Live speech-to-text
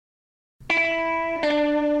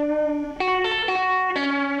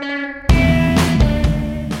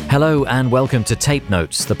Hello and welcome to Tape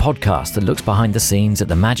Notes, the podcast that looks behind the scenes at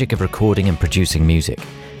the magic of recording and producing music.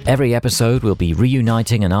 Every episode we'll be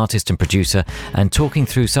reuniting an artist and producer and talking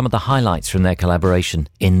through some of the highlights from their collaboration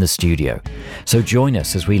in the studio. So join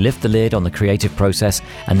us as we lift the lid on the creative process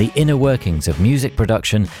and the inner workings of music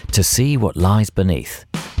production to see what lies beneath.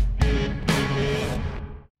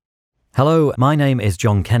 Hello, my name is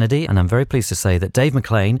John Kennedy, and I'm very pleased to say that Dave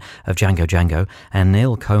McLean of Django and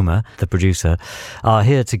Neil Comer, the producer, are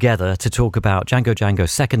here together to talk about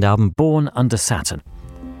Django's second album, Born Under Saturn.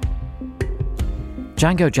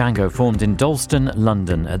 Django formed in Dalston,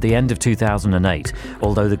 London at the end of 2008,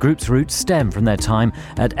 although the group's roots stem from their time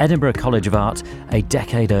at Edinburgh College of Art a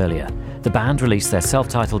decade earlier. The band released their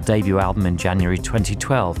self-titled debut album in January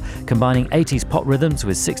 2012, combining 80s pop rhythms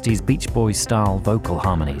with 60s Beach Boys-style vocal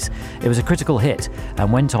harmonies. It was a critical hit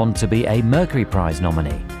and went on to be a Mercury Prize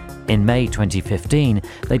nominee. In May 2015,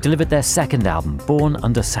 they delivered their second album, Born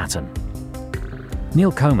Under Saturn. Neil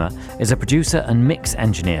Comer is a producer and mix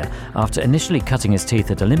engineer. After initially cutting his teeth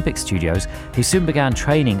at Olympic Studios, he soon began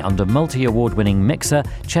training under multi-award-winning mixer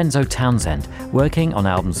Chenzo Townsend, working on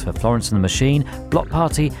albums for Florence and the Machine, Block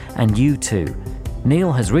Party and U2.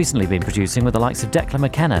 Neil has recently been producing with the likes of Declan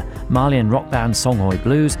McKenna, Malian rock band Songhoy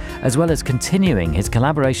Blues, as well as continuing his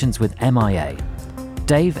collaborations with MIA.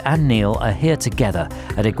 Dave and Neil are here together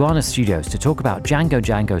at Iguana Studios to talk about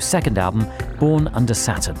Django's second album, Born Under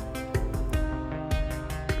Saturn.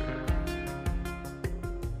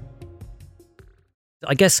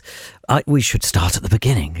 I guess we should start at the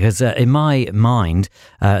beginning, because in my mind,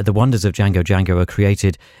 the wonders of Django are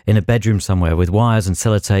created in a bedroom somewhere with wires and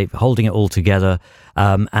sellotape, holding it all together,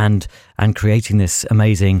 and creating this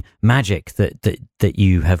amazing magic that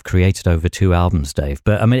you have created over two albums, Dave.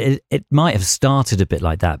 But I mean, it might have started a bit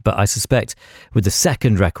like that, but I suspect with the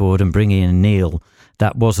second record and bringing in Neil,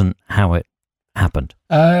 that wasn't how it happened.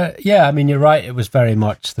 Yeah, I mean, you're right. It was very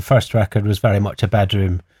much, the first record was very much a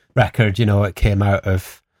bedroom record. You know, it came out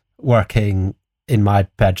of working in my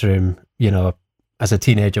bedroom, you know, as a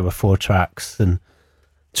teenager with 4 tracks and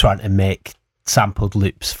trying to make sampled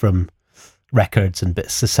loops from records and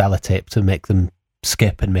bits of sellotape to make them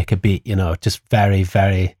skip and make a beat, you know, just very,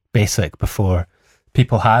 very basic before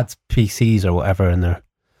people had PCs or whatever in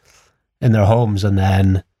their homes, and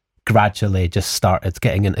then gradually just started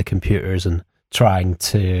getting into computers and trying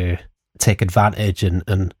to take advantage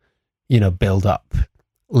and you know, build up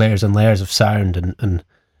layers and layers of sound, and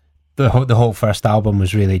the whole first album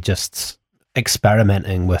was really just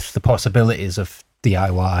experimenting with the possibilities of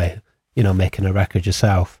DIY, you know, making a record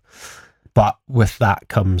yourself. But with that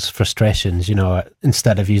comes frustrations, you know.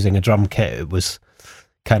 Instead of using a drum kit, it was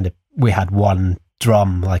kind of, we had one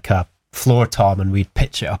drum, like a floor tom, and we'd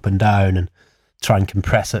pitch it up and down and try and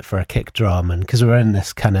compress it for a kick drum. And because we were in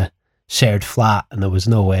this kind of shared flat and there was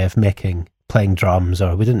no way of playing drums,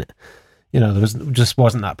 or we didn't, you know, just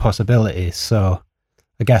wasn't that possibility. So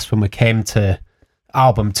I guess when we came to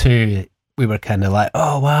album 2, we were kind of like,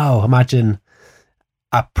 oh wow, imagine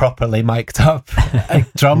a properly mic'd up a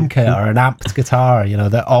drum kit or an amped guitar, you know,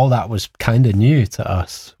 that all that was kind of new to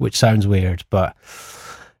us, which sounds weird, but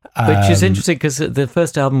which is interesting because the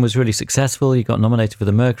first album was really successful. You got nominated for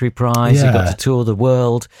the Mercury Prize, You got to tour the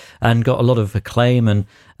world and got a lot of acclaim and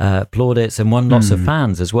plaudits, and won lots of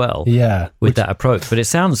fans as well with that approach. But it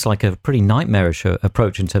sounds like a pretty nightmarish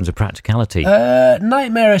approach in terms of practicality.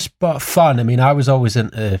 Nightmarish but fun. I mean, I was always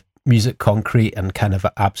into music concrete and kind of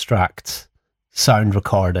abstract sound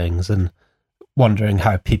recordings, and wondering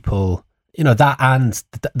how people, you know, that and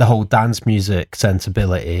the whole dance music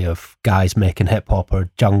sensibility of guys making hip hop or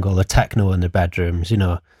jungle or techno in their bedrooms, you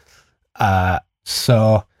know.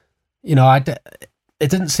 So, you know, it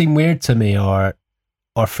didn't seem weird to me or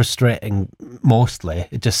frustrating. Mostly,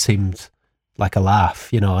 it just seemed like a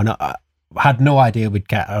laugh, you know. And I had no idea we'd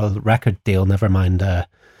get a record deal, never mind a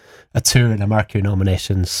tour and a Mercury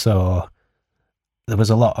nomination. So there was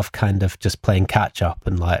a lot of kind of just playing catch up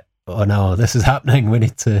and like, oh no, this is happening. We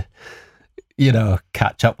need to, you know,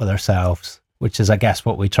 catch up with ourselves, which is, I guess,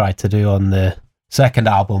 what we tried to do on the second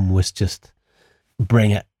album, was just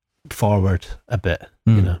bring it forward a bit,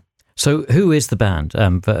 you know. So who is the band? I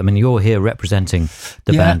mean, you're here representing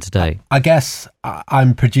the band today. I guess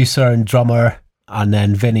I'm producer and drummer, and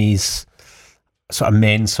then Vinny's sort of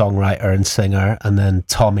main songwriter and singer, and then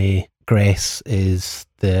Tommy Grace is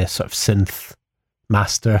the sort of synth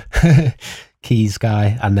master, keys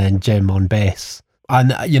guy, and then Jim on bass.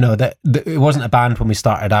 And, you know, it wasn't a band when we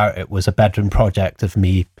started out. It was a bedroom project of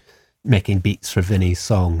me making beats for Vinny's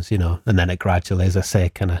songs, you know, and then it gradually, as I say,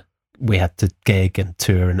 kind of, we had to gig and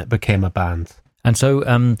tour and it became a band. And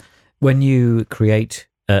so when you create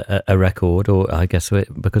a record, or I guess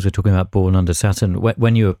because we're talking about Born Under Saturn,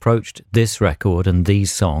 when you approached this record and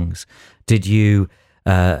these songs, did you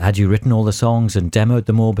had you written all the songs and demoed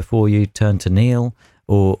them all before you turned to Neil,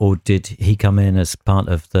 or did he come in as part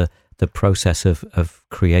of the process of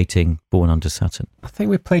creating Born Under Saturn? I think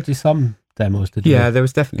we played you some demos, didn't we? Yeah, there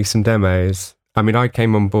was definitely some demos. I mean, I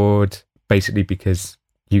came on board basically because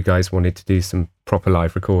you guys wanted to do some proper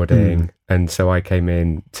live recording, and so I came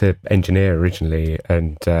in to engineer originally,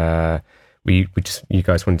 and you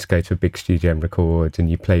guys wanted to go to a big studio and record, and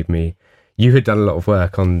you played me. You had done a lot of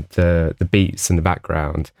work on the beats and the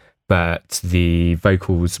background, but the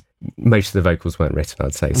vocals, most of the vocals weren't written,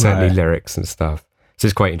 I'd say, certainly lyrics and stuff. So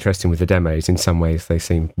it's quite interesting with the demos. In some ways they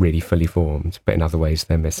seem really fully formed, but in other ways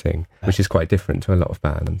they're missing, which is quite different to a lot of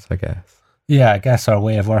bands, I guess. Yeah, I guess our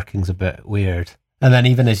way of working's a bit weird. And then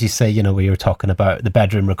even as you say, you know, we were talking about the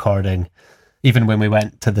bedroom recording, even when we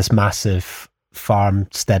went to this massive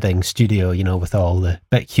farmsteading studio, you know, with all the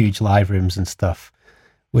big, huge live rooms and stuff,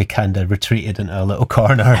 we kind of retreated into a little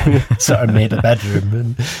corner and sort of made a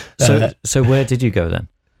bedroom. And, so where did you go then?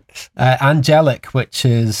 Angelic, which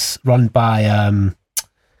is run by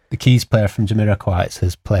the keys player from Jamiroquai. It's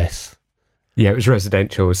his place. Yeah, it was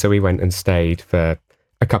residential, so we went and stayed for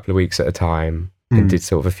a couple of weeks at a time and did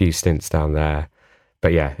sort of a few stints down there.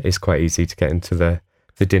 But yeah, it's quite easy to get into the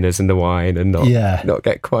dinners and the wine and not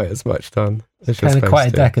get quite as much done. It's kind of quite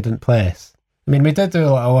a decadent place. I mean, we did do a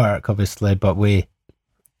lot of work, obviously, but we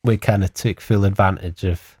kind of took full advantage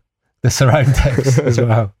of the surroundings as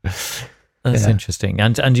well. That's interesting.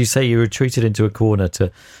 And you say you retreated into a corner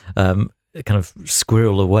to kind of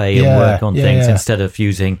squirrel away and work on things instead of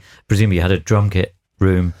using, presumably you had a drum kit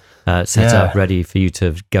room set up ready for you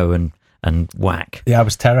to go and whack. Yeah, I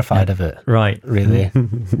was terrified of it. Right. Really.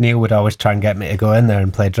 Neil would always try and get me to go in there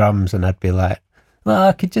and play drums, and I'd be like, well,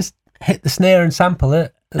 I could just hit the snare and sample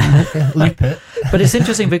it and loop it. But it's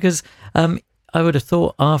interesting because I would have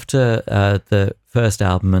thought after the first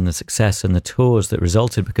album and the success and the tours that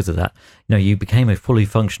resulted because of that, you know, you became a fully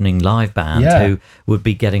functioning live band who would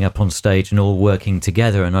be getting up on stage and all working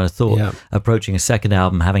together. And I thought approaching a second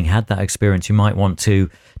album, having had that experience, you might want to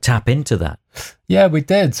tap into that. Yeah, we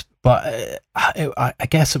did. But I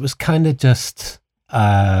guess it was kind of just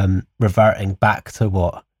reverting back to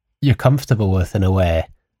what you're comfortable with in a way.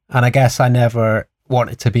 And I guess I never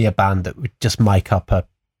wanted to be a band that would just mic up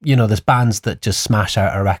there's bands that just smash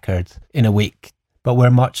out a record in a week, but we're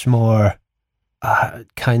much more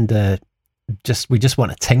we just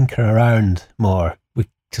want to tinker around more. We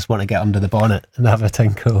just want to get under the bonnet and have a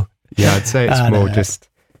tinkle. Yeah, I'd say it's more just,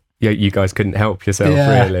 you guys couldn't help yourself,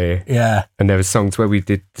 really. Yeah. And there were songs where we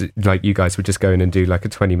did, like, you guys would just go in and do like a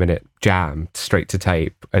 20-minute jam straight to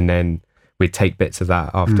tape, and then we'd take bits of that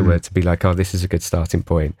afterwards to be like, oh, this is a good starting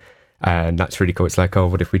point. And that's really cool. It's like, oh,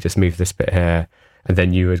 what if we just move this bit here? And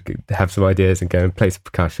then you would have some ideas and go and play some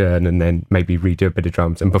percussion and then maybe redo a bit of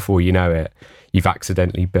drums. And before you know it, you've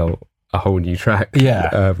accidentally built a whole new track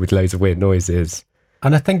with loads of weird noises.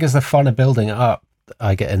 And I think it's the fun of building it up that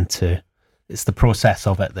I get into. It's the process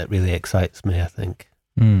of it that really excites me, I think.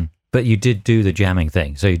 But you did do the jamming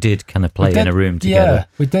thing. So you did kind of play in a room together. Yeah,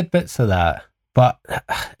 we did bits of that. But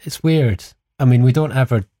it's weird. I mean, we don't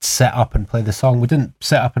ever set up and play the song. We didn't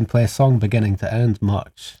set up and play a song beginning to end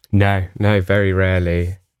much. No, very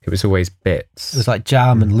rarely. It was always bits. It was like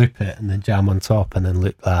jam and loop it, and then jam on top, and then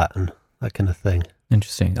loop that, and that kind of thing.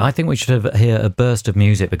 Interesting. I think we should hear a burst of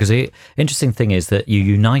music, because the interesting thing is that you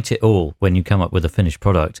unite it all when you come up with a finished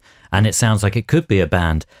product, and it sounds like it could be a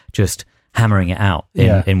band just hammering it out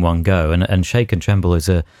in one go. And Shake and Tremble is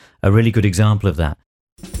a really good example of that.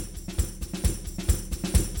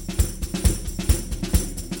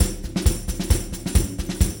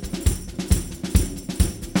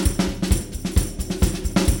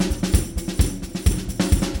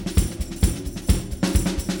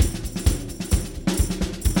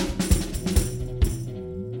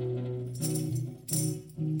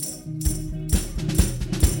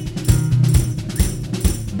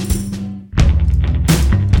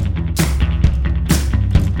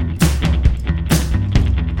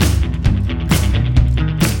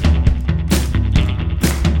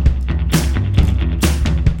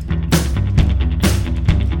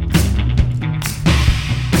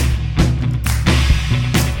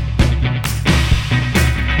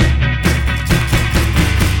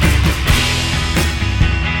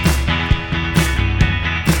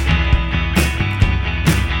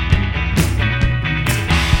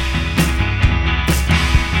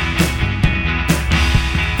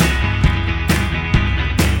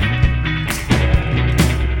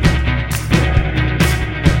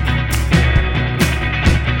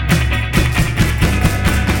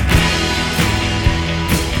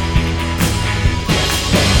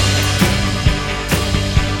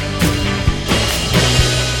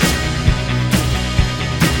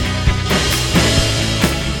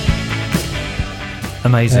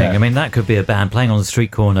 Amazing. Yeah. I mean, that could be a band playing on the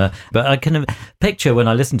street corner. But I can picture when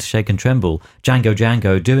I listen to Shake and Tremble,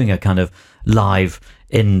 Django doing a kind of live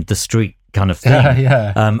in the street kind of thing.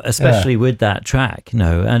 Especially with that track,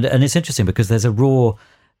 And it's interesting because there's a raw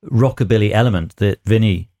rockabilly element that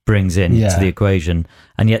Vinny brings in to the equation,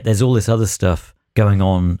 and yet there's all this other stuff going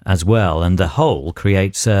on as well, and the whole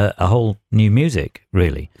creates a whole new music,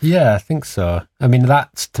 really. Yeah, I think so. I mean,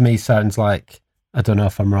 that to me sounds like, I don't know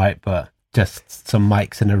if I'm right, but just some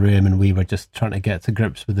mics in a room and we were just trying to get to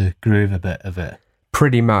grips with the groove a bit of it.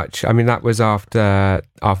 Pretty much. I mean, that was after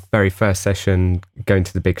our very first session going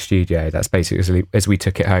to the big studio. That's basically as we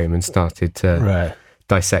took it home and started to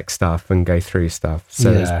dissect stuff and go through stuff.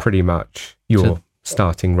 So it's pretty much your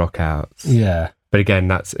starting rock outs. Yeah. But again,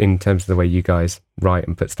 that's in terms of the way you guys write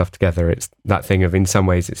and put stuff together. It's that thing of, in some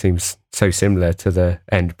ways, it seems so similar to the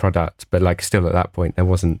end product, but like still at that point, there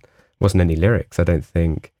wasn't any lyrics, I don't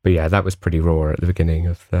think. But yeah, that was pretty raw at the beginning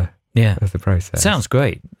of the process. Sounds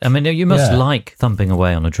great. I mean, you must like thumping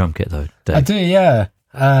away on a drum kit, though, Dave. I do, yeah.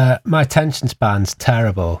 My attention span's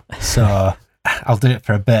terrible, so I'll do it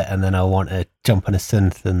for a bit and then I'll want to jump on a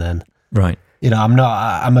synth and then... Right.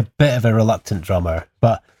 I'm a bit of a reluctant drummer,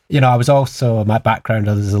 but, I was also, my background,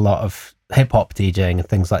 there's a lot of hip-hop DJing and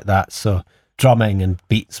things like that, so drumming and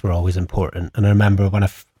beats were always important. And I remember when I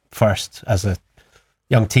first, as a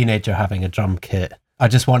young teenager, having a drum kit, I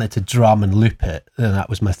just wanted to drum and loop it, and that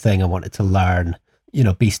was my thing. I wanted to learn,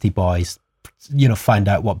 Beastie Boys, find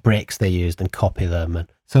out what breaks they used and copy them. And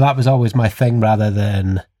so that was always my thing, rather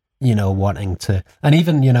than, wanting to, and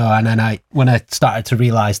even, and then when I started to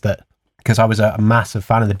realize that, because I was a massive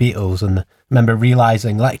fan of the Beatles, and I remember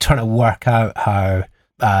realizing, like, trying to work out how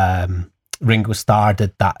Ringo Starr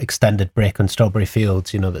did that extended break on Strawberry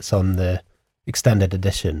Fields, that's on the extended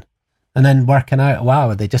edition. And then working out,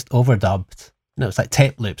 wow, they just overdubbed. It's like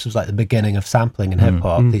tape loops. It was like the beginning of sampling in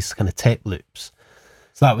hip-hop, these kind of tape loops.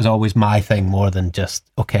 So that was always my thing, more than just,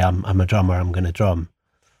 okay, I'm a drummer, I'm going to drum.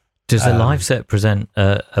 Does the live set present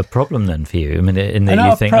a problem then for you? I mean, in that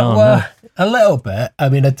you think, no. A little bit. I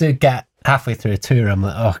mean, I do get halfway through a tour, I'm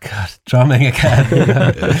like, oh God, drumming again.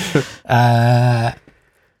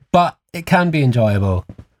 But it can be enjoyable.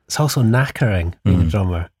 It's also knackering being a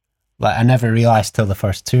drummer. Like, I never realised till the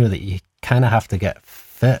first tour that you kind of have to get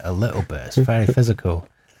fit a little bit. It's very physical.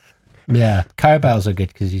 Yeah, cowbells are good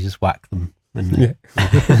because you just whack them. And you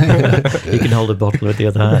can hold a bottle with the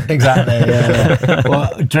other hand. Exactly, yeah.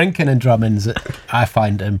 Well, drinking and drumming's, I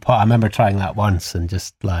find important. I remember trying that once and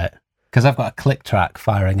just like, because I've got a click track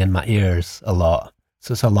firing in my ears a lot.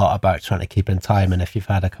 So it's a lot about trying to keep in time. And if you've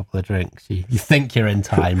had a couple of drinks, you think you're in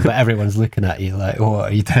time, but everyone's looking at you like,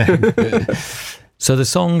 what are you doing? So the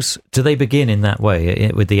songs, do they begin in that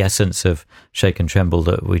way, with the essence of Shake and Tremble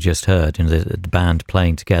that we just heard, the band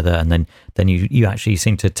playing together, and then you actually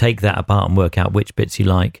seem to take that apart and work out which bits you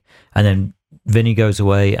like, and then Vinny goes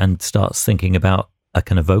away and starts thinking about a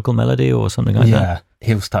kind of vocal melody or something like that? Yeah,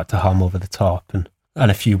 he'll start to hum over the top, and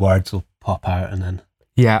a few words will pop out, and then...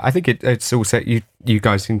 Yeah, I think it's also, you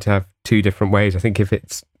guys seem to have two different ways. I think if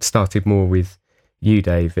it's started more with you,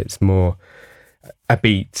 Dave, it's more a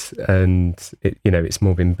beat, and it's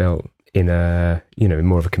more been built in a in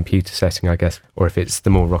more of a computer setting, I guess. Or if it's the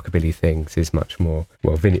more rockabilly things, is much more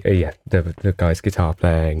Vinny, the guy's guitar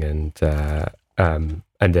playing and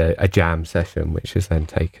a jam session, which is then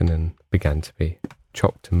taken and began to be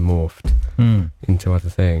chopped and morphed into other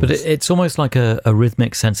things. But it's almost like a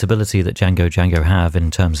rhythmic sensibility that Django have in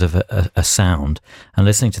terms of a sound. And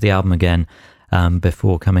listening to the album again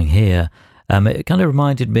before coming here, it kind of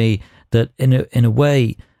reminded me that in a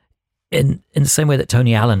way, in the same way that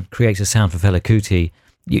Tony Allen creates a sound for Fela Kuti,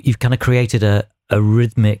 you've kind of created a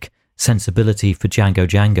rhythmic sensibility for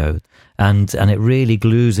Django, and it really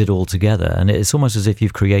glues it all together. And it's almost as if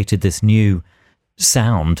you've created this new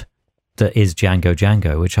sound that is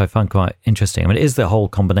Django, which I find quite interesting. I mean, it is the whole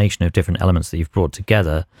combination of different elements that you've brought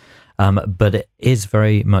together, but it is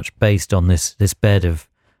very much based on this bed of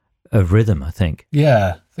rhythm, I think.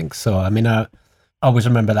 Yeah, I think so. I mean, I always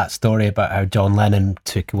remember that story about how John Lennon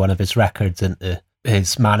took one of his records into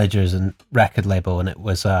his managers and record label, and it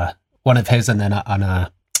was one of his, and then on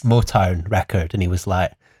a Motown record, and he was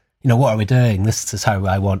like, what are we doing? This is how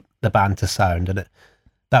I want the band to sound. And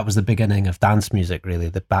that was the beginning of dance music, really,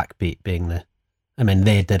 the backbeat being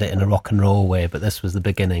they did it in a rock and roll way, but this was the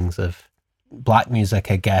beginnings of black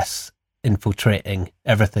music, I guess, infiltrating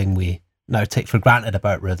everything we now take for granted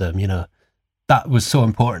about rhythm. That was so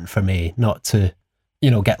important for me, not to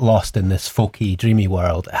get lost in this folky, dreamy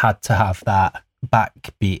world. It had to have that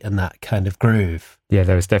backbeat and that kind of groove. Yeah,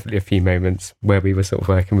 there was definitely a few moments where we were sort of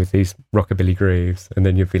working with these rockabilly grooves, and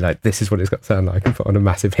then you'd be like, this is what it's got to sound like, and put on a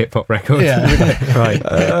massive hip-hop record. Yeah. Like, right.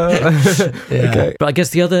 Okay. But I guess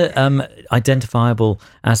the other identifiable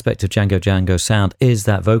aspect of Django Django sound is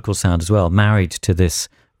that vocal sound as well, married to this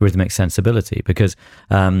rhythmic sensibility, because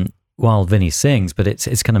while Vinny sings, but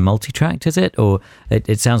it's kind of multi-tracked, is it? Or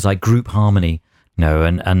it sounds like group harmony,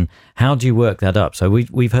 and how do you work that up? So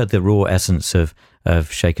we've heard the raw essence of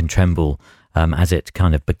Shake and Tremble as it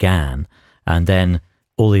kind of began, and then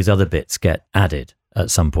all these other bits get added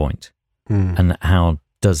at some point. And how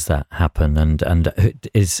does that happen? And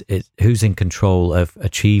who's in control of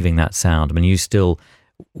achieving that sound? I mean, you still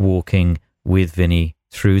walking with Vinny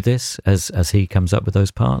through this as he comes up with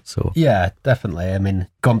those parts? Or Yeah, definitely. I mean,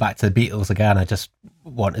 going back to the Beatles again, I just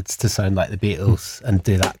wanted to sound like the Beatles and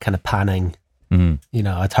do that kind of panning.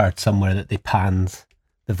 I'd heard somewhere that they panned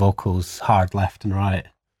the vocals hard left and right,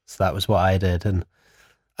 so that was what I did. And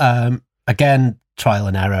again, trial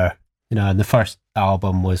and error. And the first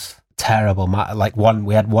album was terrible.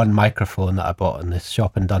 We had one microphone that I bought in this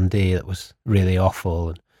shop in Dundee that was really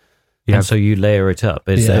awful. And so you layer it up.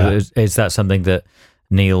 Is that something that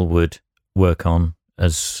Neil would work on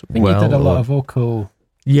as well? He did a lot of vocal.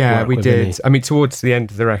 Yeah, we did. I mean, towards the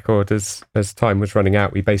end of the record, as time was running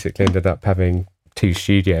out, we basically ended up having 2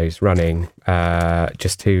 studios running.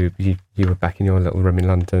 Just 2. You were back in your little room in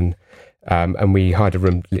London, and we hired a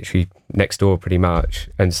room literally next door, pretty much.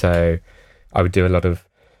 And so I would do a lot of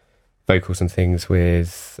vocals and things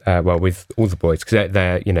with all the boys, because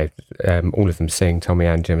they're all of them sing, Tommy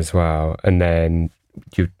and Jim as well. And then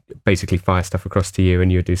you basically fire stuff across to you,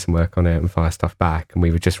 and you would do some work on it and fire stuff back, and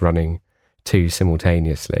we were just running 2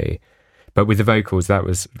 simultaneously. But with the vocals, that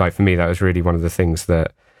was like, for me, that was really one of the things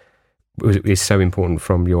that is so important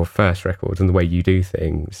from your first record, and the way you do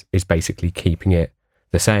things is basically keeping it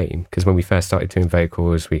the same. Because when we first started doing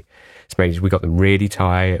vocals, we got them really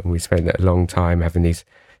tight, and we spent a long time having these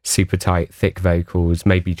super tight, thick vocals,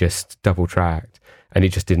 maybe just double tracked, and it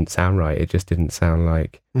just didn't sound right. It just didn't sound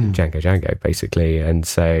like Django Django, basically. And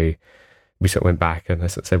so we sort of went back and I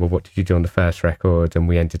sort of said, well, what did you do on the first record? And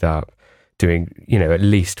we ended up doing, at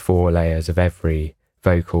least 4 layers of every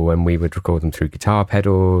vocal, and we would record them through guitar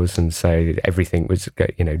pedals. And so everything was,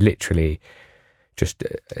 literally just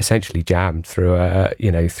essentially jammed through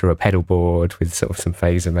a pedal board with sort of some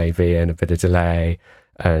phaser maybe and a bit of delay,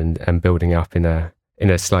 and building up in a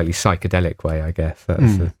slightly psychedelic way, I guess.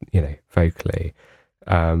 That's vocally.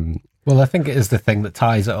 Well, I think it is the thing that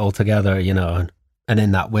ties it all together, and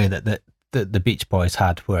in that way that the Beach Boys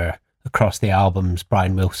had, where across the albums,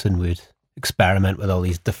 Brian Wilson would experiment with all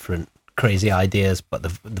these different crazy ideas, but the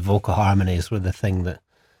vocal harmonies were the thing that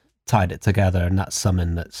tied it together, and that's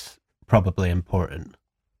something that's probably important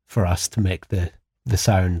for us to make the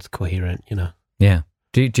sounds coherent, Yeah.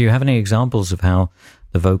 Do you have any examples of how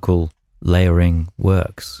the vocal layering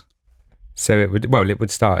works? So it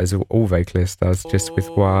would start as all vocalist does, just with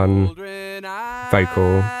one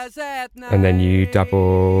vocal, and then you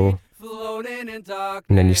double,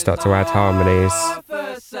 and then you start to add harmonies.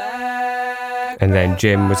 And then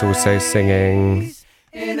Jim was also singing,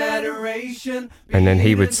 and then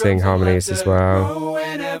he would sing harmonies as well.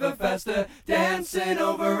 Dancing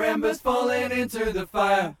over embers, falling into the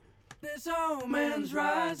fire. This omen's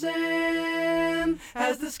rising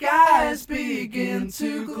as the skies begin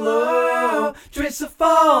to glow. Trace of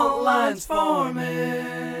fault lines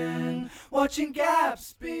forming, watching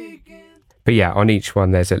gaps begin. But yeah, on each one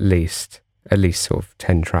there's at least sort of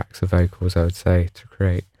 10 tracks of vocals, I would say, to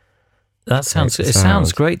create. That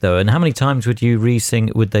sounds great though. And how many times would they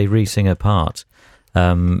re-sing a part?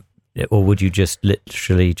 Or would you just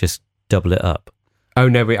literally just double it up? Oh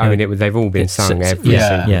no! They've all been sung every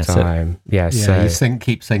single time. So you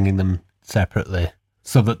keep singing them separately,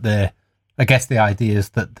 so that I guess the idea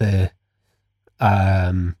is that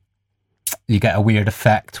you get a weird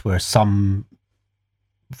effect where some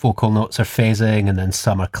vocal notes are phasing, and then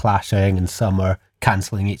some are clashing, and some are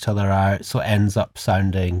cancelling each other out. So it ends up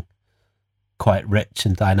sounding quite rich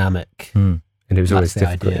and dynamic. And it was always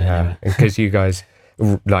difficult, anyway. Because you guys,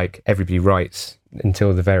 like, everybody writes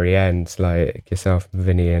until the very end, like yourself,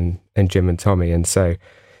 Vinny and Jim and Tommy, and so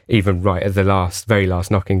even right at the very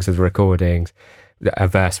last knockings of the recordings, a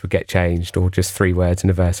verse would get changed, or just 3 words in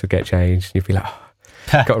a verse would get changed, and you'd be like,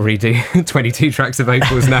 got to redo 22 tracks of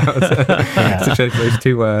vocals now to change those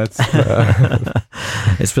 2 words.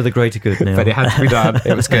 It's for the greater good, Neil. But it had to be done.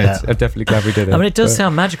 It was good. Yeah. I'm definitely glad we did it. I mean, it does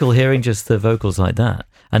sound magical hearing just the vocals like that,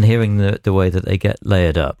 and hearing the way that they get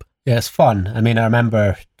layered up. Yeah, it's fun. I mean, I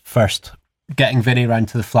remember first getting Vinny round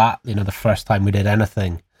to the flat, the first time we did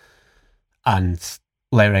anything, and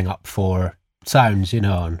layering up 4 sounds,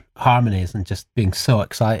 and harmonies, and just being so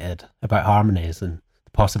excited about harmonies and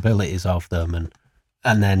the possibilities of them,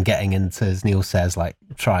 and then getting into, as Neil says, like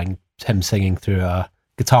trying him singing through a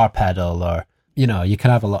guitar pedal, or you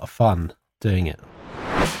can have a lot of fun doing it.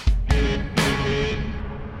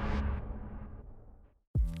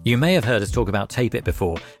 You may have heard us talk about Tape It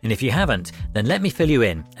before, and if you haven't, then let me fill you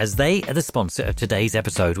in, as they are the sponsor of today's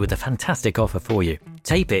episode with a fantastic offer for you.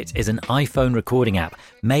 Tape It is an iPhone recording app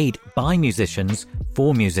made by musicians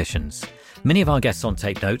for musicians. Many of our guests on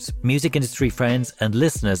Tape Notes, music industry friends and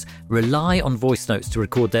listeners rely on voice notes to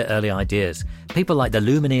record their early ideas. People like the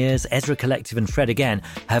Lumineers, Ezra Collective and Fred Again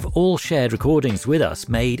have all shared recordings with us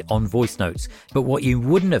made on voice notes. But what you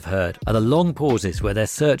wouldn't have heard are the long pauses where they're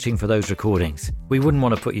searching for those recordings. We wouldn't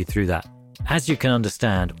want to put you through that. As you can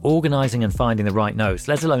understand, organising and finding the right notes,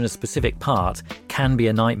 let alone a specific part, can be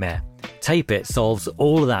a nightmare. Tape It solves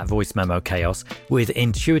all of that voice memo chaos with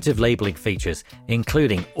intuitive labelling features,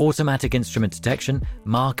 including automatic instrument detection,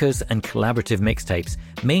 markers and collaborative mixtapes,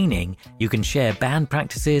 meaning you can share band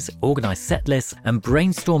practices, organise set lists and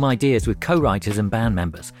brainstorm ideas with co-writers and band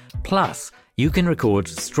members. Plus, you can record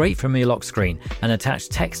straight from your lock screen and attach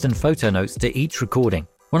text and photo notes to each recording.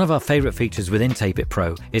 One of our favourite features within Tape It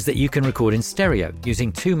Pro is that you can record in stereo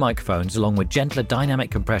using 2 microphones along with gentler dynamic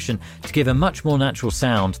compression to give a much more natural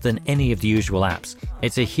sound than any of the usual apps.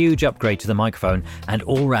 It's a huge upgrade to the microphone and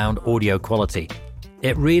all-round audio quality.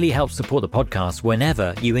 It really helps support the podcast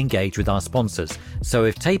whenever you engage with our sponsors. So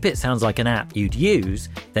if Tape It sounds like an app you'd use,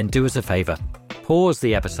 then do us a favour. Pause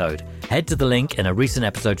the episode, head to the link in a recent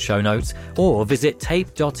episode show notes, or visit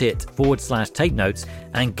tape.it/tape notes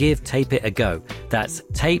and give Tape It a go. That's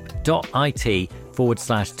tape.it/tape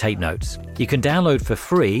notes. You can download for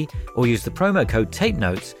free or use the promo code Tape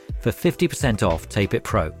Notes for 50% off Tape It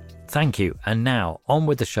Pro. Thank you, and now on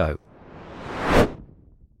with the show.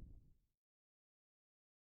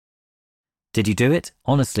 Did you do it?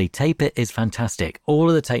 Honestly, Tape It is fantastic. All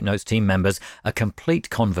of the Tape Notes team members are complete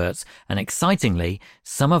converts, and excitingly,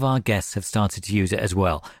 some of our guests have started to use it as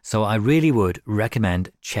well, so I really would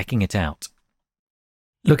recommend checking it out.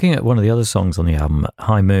 Looking at one of the other songs on the album,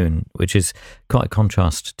 High Moon, which is quite a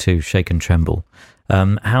contrast to Shake and Tremble,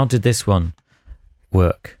 how did this one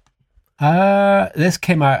work? This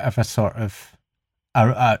came out of a sort of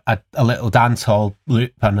a little dancehall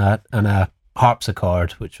loop and a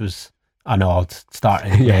harpsichord, which was an odd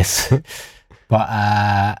starting Yes.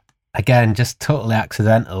 But again, just totally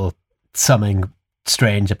accidental. Something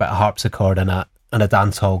strange about a harpsichord and a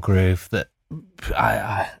dancehall groove that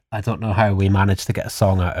I don't know how we managed to get a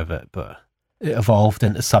song out of it, but it evolved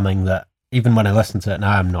into something that even when I listen to it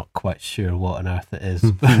now, I'm not quite sure what on earth it is.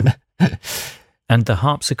 And the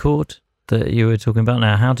harpsichord that you were talking about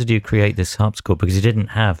now, how did you create this harpsichord? Because you didn't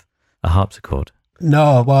have a harpsichord.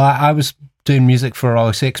 No, well, I was doing music for a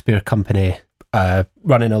Royal Shakespeare Company,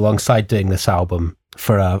 running alongside doing this album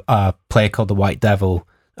for a play called The White Devil,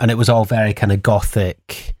 and it was all very kind of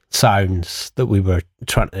gothic sounds that we were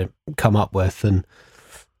trying to come up with, and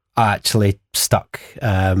I actually stuck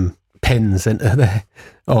pins into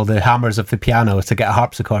all the hammers of the piano to get a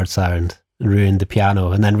harpsichord sound and ruined the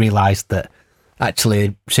piano, and then realised that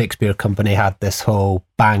actually Shakespeare Company had this whole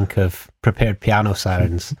bank of prepared piano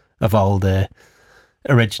sounds of all the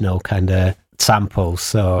original kind of samples,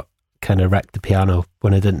 so kind of wrecked the piano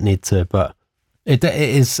when I didn't need to. But it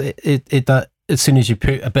as soon as you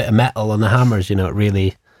put a bit of metal on the hammers, it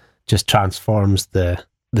really just transforms the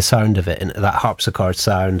sound of it into that harpsichord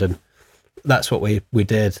sound, and that's what we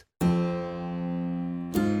did.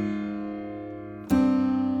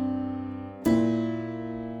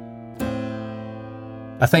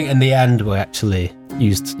 I think in the end we actually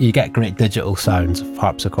you get great digital sounds of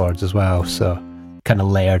harpsichords as well, so kind of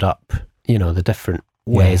layered up, the different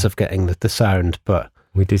ways of getting the sound. But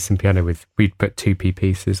we did some piano we'd put 2p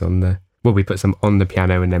pieces we put some on the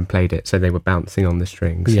piano and then played it so they were bouncing on the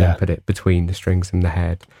strings, and put it between the strings and the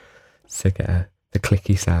head to get the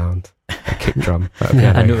clicky sound, a kick drum.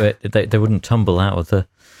 And they wouldn't tumble out of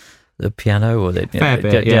the piano, or they fair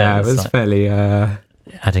bit, it was like fairly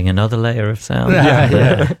adding another layer of sound.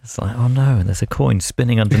 It's like, oh no, there's a coin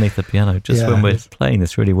spinning underneath the piano just when we're playing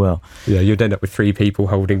this really well. You'd end up with 3 people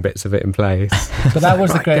holding bits of it in place. But that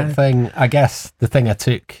was the great thing. I guess the thing I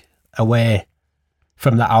took away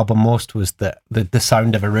from that album most was the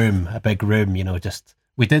sound of a big room. Just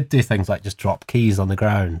we did do things like just drop keys on the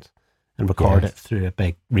ground and record it through a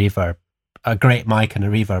big reverb, a great mic and a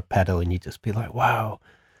reverb pedal, and you'd just be like, wow,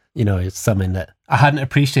 it's something that I hadn't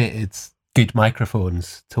appreciated. Good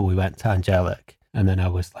microphones till we went to Angelic, and then I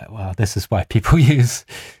was like, wow, this is why people use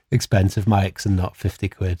expensive mics and not 50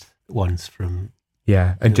 quid ones from...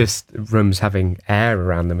 Yeah, and just rooms having air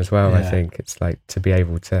around them as well. I think it's like to be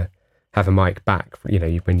able to have a mic back,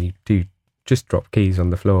 when you do just drop keys on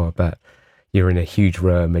the floor, but you're in a huge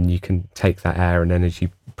room and you can take that air and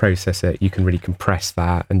energy, process it, you can really compress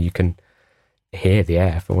that and you can hear the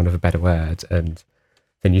air, for want of a better word, and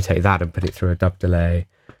then you take that and put it through a dub delay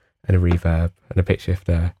and a reverb and a pitch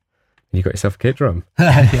shifter, and you've got yourself a kit drum.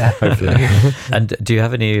 Yeah. Hopefully. And do you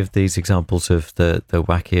have any of these examples of the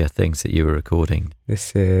wackier things that you were recording?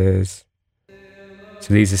 So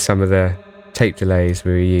these are some of the tape delays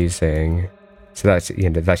we were using. So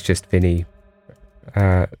that's just Vinny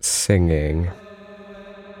singing.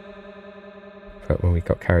 But when we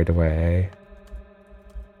got carried away,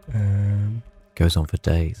 Goes on for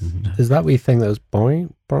days. Is that wee thing that was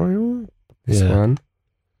boing, boing? this one,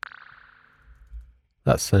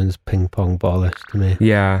 That sounds ping pong ballish to me.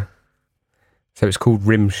 yeah. So it's called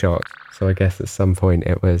rim shot. So I guess at some point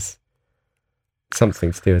it was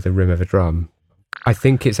something to do with the rim of a drum. I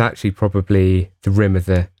think it's actually probably the rim of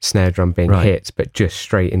the snare drum being hit, but just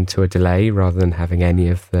straight into a delay rather than having any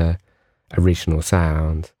of the original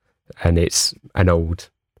sound. And it's an old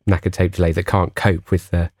knackered tape delay that can't cope with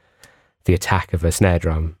the attack of a snare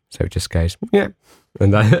drum. So it just goes, yeah.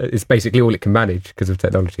 And it's basically all it can manage because of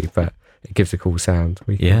technology, but it gives a cool sound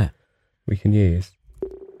we can use.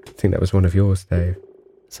 I think that was one of yours, Dave.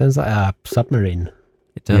 Sounds like a submarine.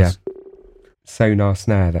 It does. Yeah. Sonar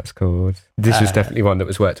snare, that's called. This was definitely one that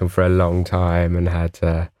was worked on for a long time and had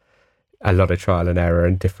a lot of trial and error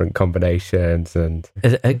and different combinations. And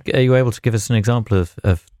Are you able to give us an example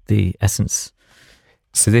of the essence?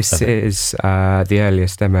 so this is the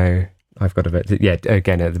earliest demo I've got of it. Yeah,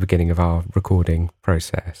 again, at the beginning of our recording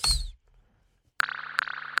process.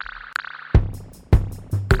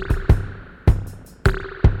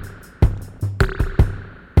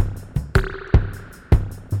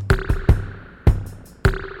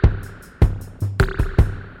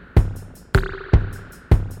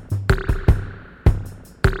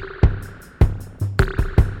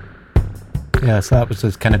 Yeah, so that was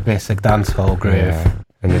this kind of basic dancehall groove. Yeah,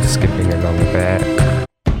 and then skipping along a bit.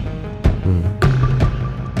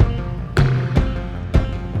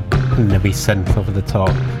 And the wee synth over the top.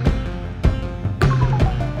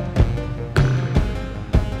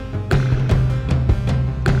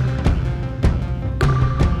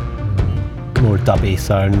 More dubby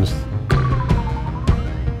sounds.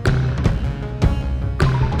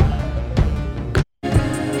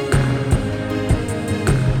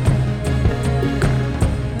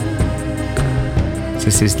 So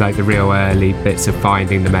this is like the real early bits of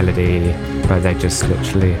finding the melody, where they're just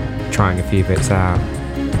literally trying a few bits out.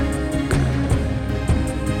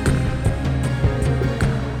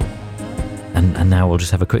 And now we'll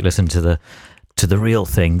just have a quick listen to the real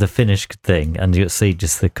thing, the finished thing, and you'll see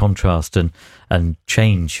just the contrast and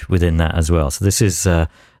change within that as well. So this is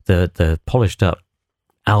the polished up,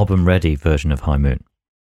 album ready version of High Moon.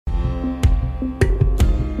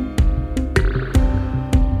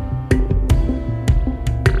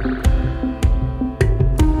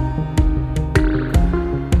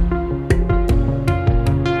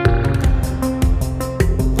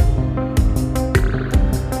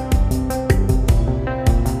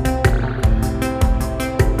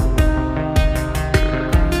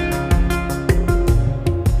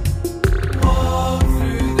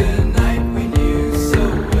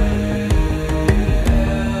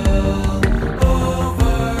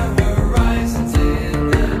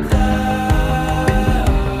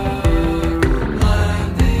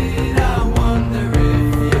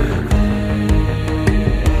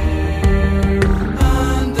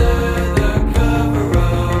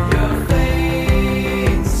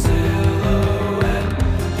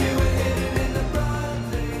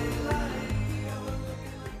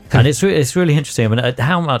 And it's really interesting. I mean,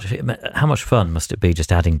 how much fun must it be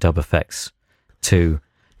just adding dub effects to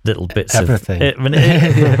little bits everything. Of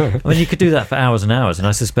I mean, you could do that for hours and hours, and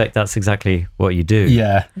I suspect that's exactly what you do.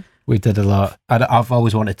 Yeah, we did a lot. I've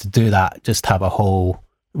always wanted to do that, just have a whole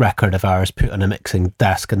record of ours put on a mixing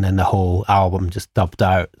desk and then the whole album just dubbed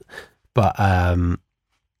out. But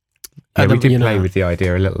we did play with the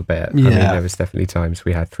idea a little bit. Yeah. I mean, there was definitely times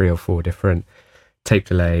we had 3 or 4 different tape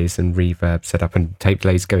delays and reverb set up, and tape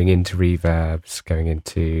delays going into reverbs, going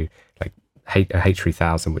into like a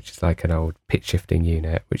H3000, which is like an old pitch shifting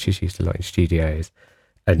unit, which is used a lot in studios,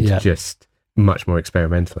 and just much more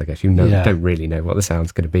experimental, I guess. Don't really know what the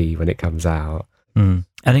sound's going to be when it comes out. And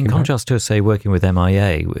in contrast to, say, working with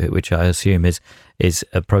MIA, which I assume is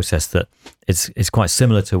a process that is quite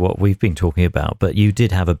similar to what we've been talking about, but you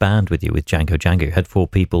did have a band with you with Django. You had 4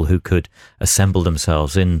 people who could assemble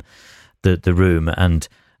themselves in the room and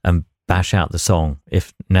and bash out the song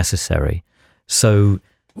if necessary. So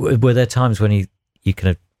were there times when you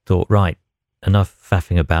kind of thought, right, enough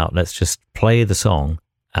faffing about, let's just play the song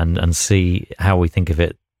and see how we think of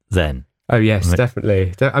it then? Oh yes,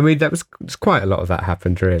 definitely. I mean, there's quite a lot of that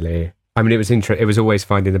happened, really. I mean, it was it was always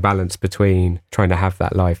finding the balance between trying to have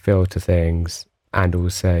that live feel to things and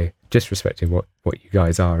also just respecting what you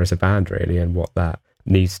guys are as a band, really, and what that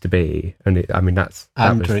needs to be. And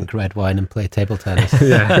drink red wine and play table tennis.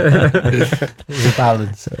 Yeah. There's a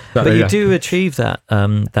balance. But you do achieve that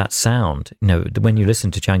that sound. You know, when you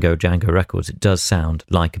listen to Django records, it does sound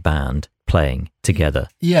like a band playing together.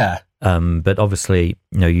 Yeah. But obviously,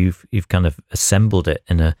 you know, you've kind of assembled it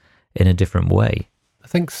in a different way. I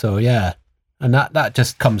think so, yeah. And that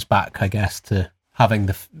just comes back, I guess, to having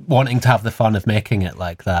wanting to have the fun of making it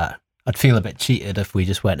like that. I'd feel a bit cheated if we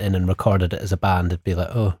just went in and recorded it as a band. It'd be like,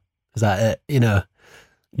 oh, is that it? You know?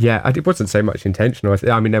 Yeah, it wasn't so much intentional.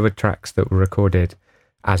 I mean, there were tracks that were recorded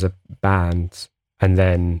as a band, and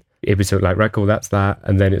then it was sort of like, right, cool, that's that.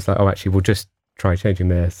 And then it's like, oh, actually, we'll just try changing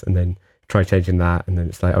this, and then try changing that. And then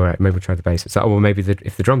it's like, all right, maybe we'll try the bass. It's like, oh, well, maybe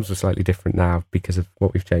if the drums were slightly different now because of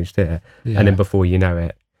what we've changed here. Yeah. And then before you know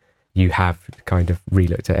it, you have kind of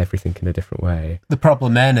re-looked at everything in a different way. The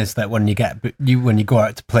problem then is that when you go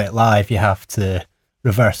out to play it live, you have to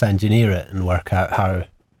reverse engineer it and work out how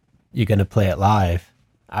you're going to play it live.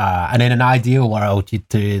 And in an ideal world, you'd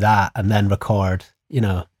do that and then record, you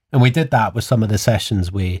know. And we did that with some of the sessions.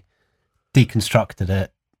 We deconstructed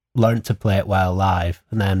it, learned to play it well live,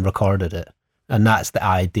 and then recorded it. And that's the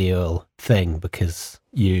ideal thing because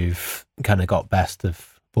you've kind of got best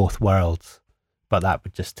of both worlds. But that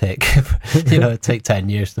would just take, take 10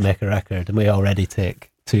 years to make a record, and we already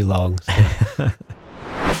take too long. So.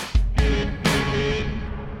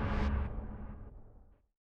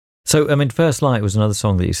 So, I mean, First Light was another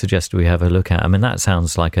song that you suggested we have a look at. I mean, that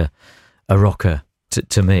sounds like a rocker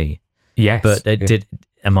to me. Yes. But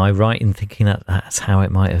am I right in thinking that that's how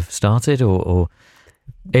it might have started, or?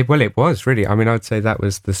 It was really. I mean, I'd say that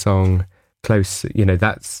was the song close,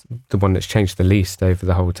 that's the one that's changed the least over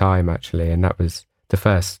the whole time, actually. And that was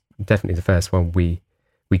definitely the first one we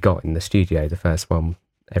got in the studio, the first one,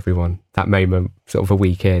 everyone, that moment sort of a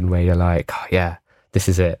week in where you're like, oh yeah, this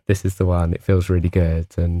is it. This is the one. It feels really good.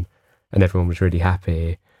 And everyone was really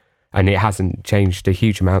happy. And it hasn't changed a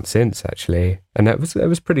huge amount since, actually. And it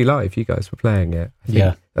was pretty live. You guys were playing it.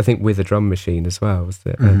 I think with a drum machine as well. Was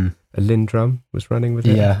it a Linn drum was running with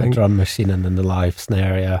it? Yeah, a drum machine and then the live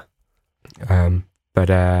snare, yeah. But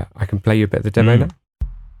I can play you a bit of the demo now.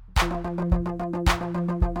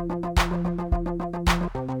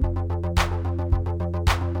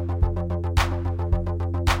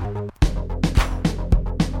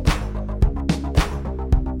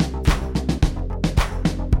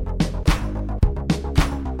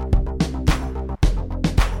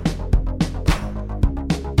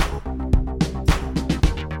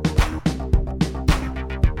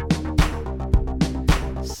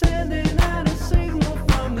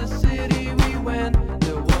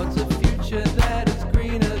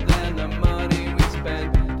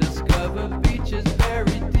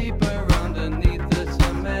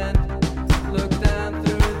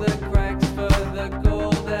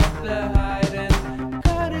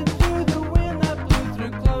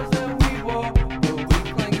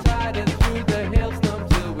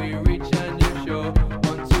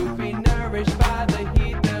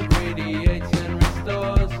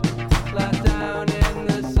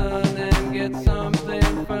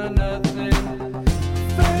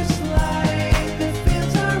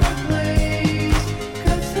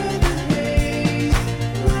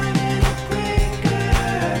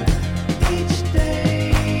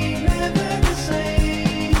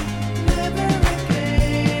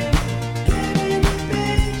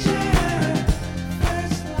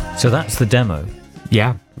 So that's the demo.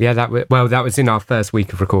 Yeah. That was in our first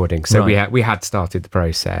week of recording. So right. we had started the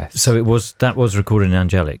process. So that was recorded in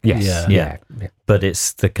Angelic. Yes. Yeah. But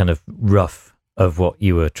it's the kind of rough of what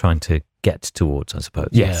you were trying to get towards, I suppose.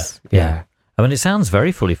 Yes. Yeah. I mean, it sounds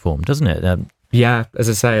very fully formed, doesn't it? Yeah. As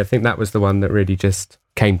I say, I think that was the one that really just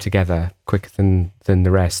came together quicker than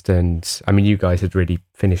the rest. And I mean, you guys had really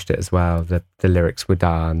finished it as well. The lyrics were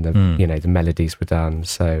done. The melodies were done.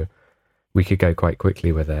 So we could go quite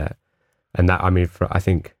quickly with it. And that, I mean, I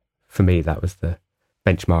think for me, that was the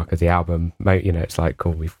benchmark of the album. It's like,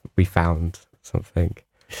 cool, we found something.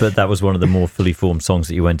 But that was one of the more fully formed songs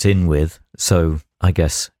that you went in with. So I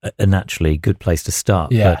guess a naturally good place to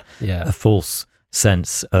start. Yeah, but a false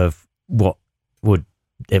sense of what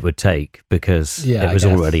it would take because it was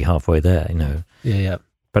already halfway there, Yeah.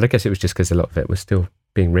 But I guess it was just because a lot of it was still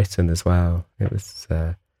being written as well. It was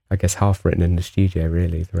I guess, half written in the studio,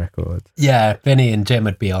 really, the records. Yeah, Vinny and Jim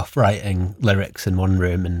would be off writing lyrics in one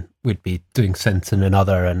room and we'd be doing synths in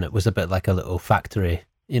another, and it was a bit like a little factory,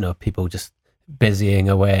 people just busying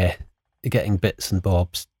away, getting bits and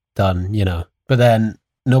bobs done, But then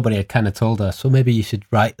nobody had kind of told us, well, maybe you should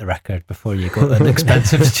write the record before you go to an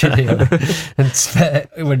expensive studio and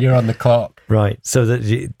spit it when you're on the clock. Right. So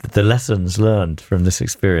the lessons learned from this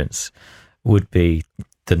experience would be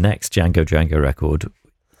the next Django record,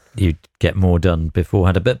 you'd get more done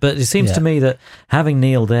beforehand. But it seems to me that having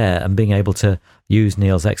Neil there and being able to use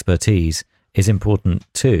Neil's expertise is important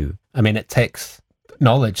too. I mean, it takes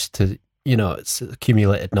knowledge to, it's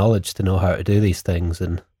accumulated knowledge to know how to do these things.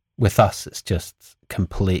 And with us, it's just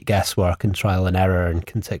complete guesswork and trial and error and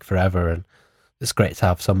can take forever. And it's great to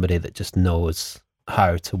have somebody that just knows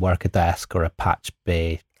how to work a desk or a patch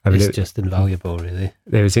bay. It's just invaluable, really.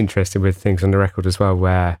 It was interesting with things on the record as well,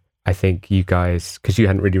 where I think you guys, because you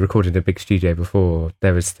hadn't really recorded in a big studio before,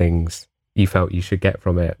 there was things you felt you should get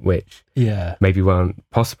from it, which maybe weren't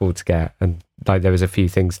possible to get. And like there was a few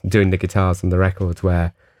things doing the guitars on the records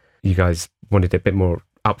where you guys wanted it a bit more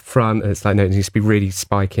up front, and it's like, no, it needs to be really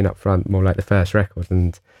spiking up front, more like the first record.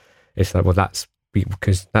 And it's like, well, that's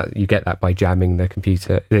because you get that by jamming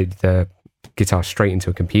the guitar straight into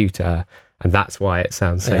a computer, and that's why it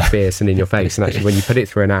sounds so fierce and in your face. And actually when you put it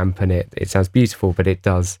through an amp and it sounds beautiful, but it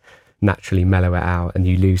does naturally mellow it out and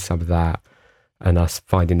you lose some of that. And us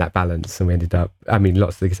finding that balance, and we ended up,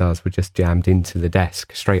 lots of the guitars were just jammed into the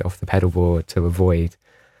desk straight off the pedal board to avoid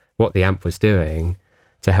what the amp was doing,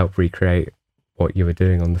 to help recreate what you were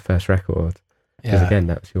doing on the first record. Because again,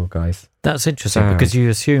 that was your guys. That's interesting because you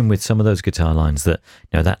assume with some of those guitar lines that,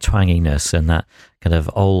 that twanginess and that kind of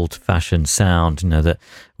old-fashioned sound, that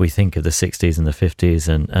we think of the 60s and the 50s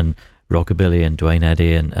and rockabilly and Duane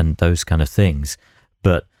Eddy and those kind of things.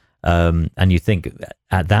 But, and you think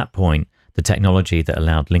at that point, the technology that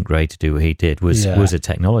allowed Link Wray to do what he did was a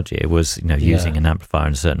technology. It was, using an amplifier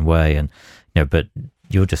in a certain way. And, but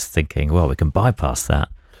you're just thinking, well, we can bypass that.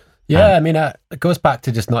 Yeah, it goes back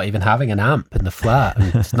to just not even having an amp in the flat.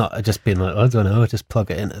 And it's not just being like, I don't know, just plug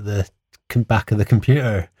it into the back of the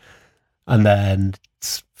computer and then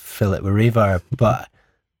fill it with reverb. But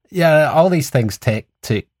yeah, all these things took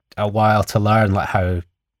a while to learn, like how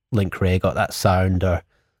Link Wray got that sound. Or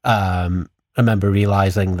I remember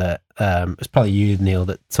realizing that it was probably you, Neil,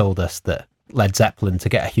 that told us that Led Zeppelin, to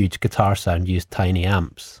get a huge guitar sound, used tiny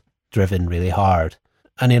amps driven really hard.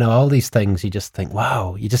 And, all these things, you just think,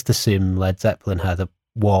 wow, you just assume Led Zeppelin had a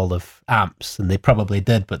wall of amps, and they probably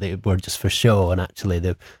did, but they were just for show. And actually,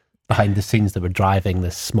 behind the scenes, they were driving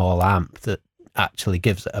this small amp that actually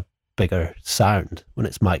gives it a bigger sound when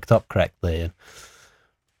it's mic'd up correctly. And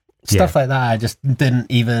stuff like that, I just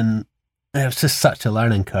didn't even... It was just such a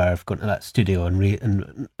learning curve going to that studio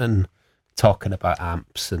and talking about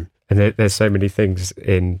amps. And there's so many things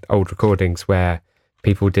in old recordings where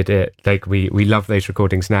people did it, like we love those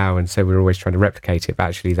recordings now, and so we're always trying to replicate it, but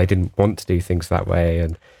actually they didn't want to do things that way.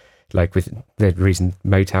 And like with the reason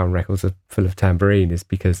Motown records are full of tambourine is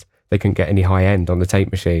because they couldn't get any high end on the tape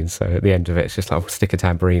machine, so at the end of it it's just like, we'll stick a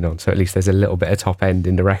tambourine on, so at least there's a little bit of top end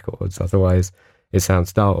in the records, otherwise it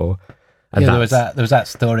sounds dull. And there was that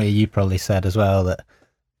story you probably said as well, that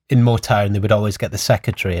in Motown they would always get the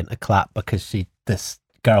secretary in to clap because this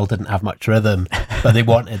girl didn't have much rhythm, but they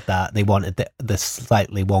wanted that. They wanted the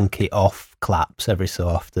slightly wonky off claps every so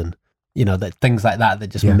often. That things like that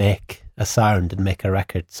just make a sound and make a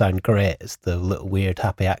record sound great. It's the little weird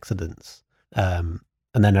happy accidents. And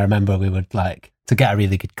then I remember we would to get a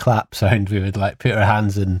really good clap sound, we would put our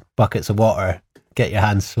hands in buckets of water, get your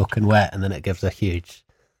hands soaking wet, and then it gives a huge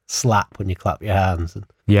slap when you clap your hands.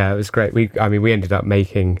 Yeah, it was great. We ended up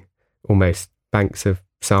making almost banks of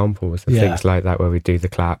samples of things like that, where we do the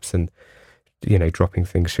claps and dropping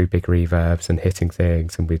things through big reverbs and hitting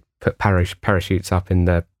things, and we'd put parachutes up in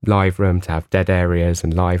the live room to have dead areas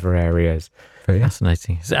and liver areas.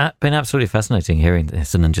 Fascinating. It's been absolutely fascinating hearing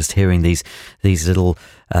this and just hearing these little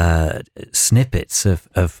snippets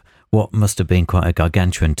of what must have been quite a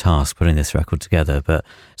gargantuan task putting this record together, but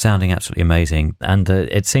sounding absolutely amazing. And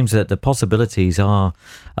it seems that the possibilities are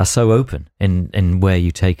so open in where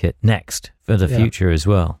you take it next for the future as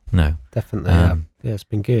well. No, definitely. Yeah, it's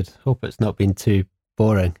been good. Hope it's not been too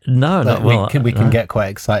boring. No, not well. We can get quite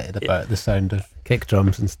excited about the sound of kick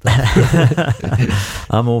drums and stuff.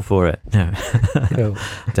 I'm all for it. No. Cool.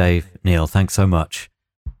 Dave, Neil, thanks so much.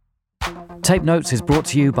 Tape Notes is brought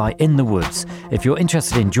to you by In the Woods. If you're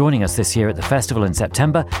interested in joining us this year at the festival in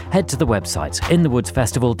September, head to the website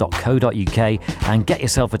inthewoodsfestival.co.uk and get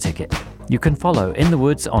yourself a ticket. You can follow In the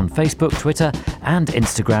Woods on Facebook, Twitter and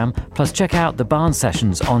Instagram, plus check out the Barn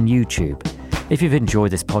Sessions on YouTube. If you've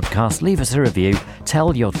enjoyed this podcast, leave us a review,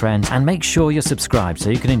 tell your friends, and make sure you're subscribed so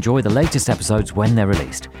you can enjoy the latest episodes when they're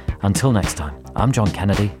released. Until next time, I'm John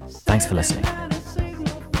Kennedy. Thanks for listening.